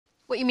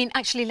What, you mean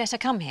actually let her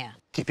come here?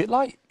 Keep it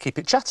light, keep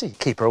it chatty,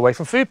 keep her away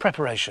from food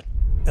preparation.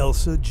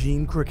 Elsa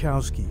Jean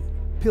Krakowski,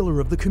 pillar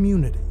of the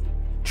community,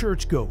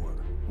 churchgoer,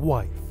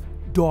 wife,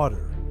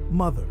 daughter,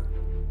 mother.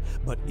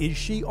 But is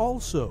she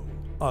also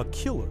a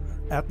killer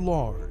at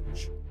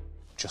large?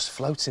 Just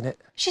floating it.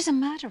 She's a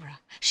murderer.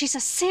 She's a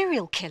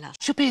serial killer.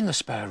 She'll be in the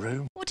spare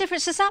room. What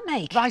difference does that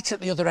make? Right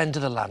at the other end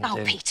of the landing.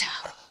 Oh, Peter.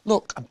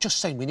 Look, I'm just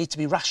saying we need to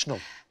be rational.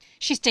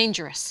 She's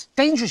dangerous.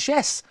 Dangerous,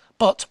 yes,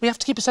 but we have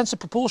to keep a sense of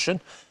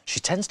proportion. She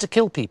tends to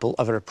kill people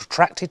over a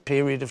protracted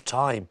period of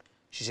time.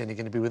 She's only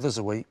going to be with us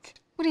a week.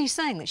 What are you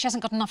saying, that she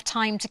hasn't got enough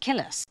time to kill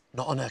us?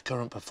 Not on her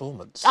current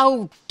performance.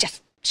 Oh,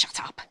 just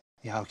shut up.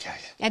 Yeah, OK.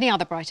 Any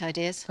other bright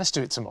ideas? Let's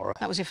do it tomorrow.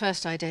 That was your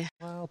first idea.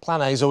 Well,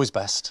 plan A is always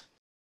best.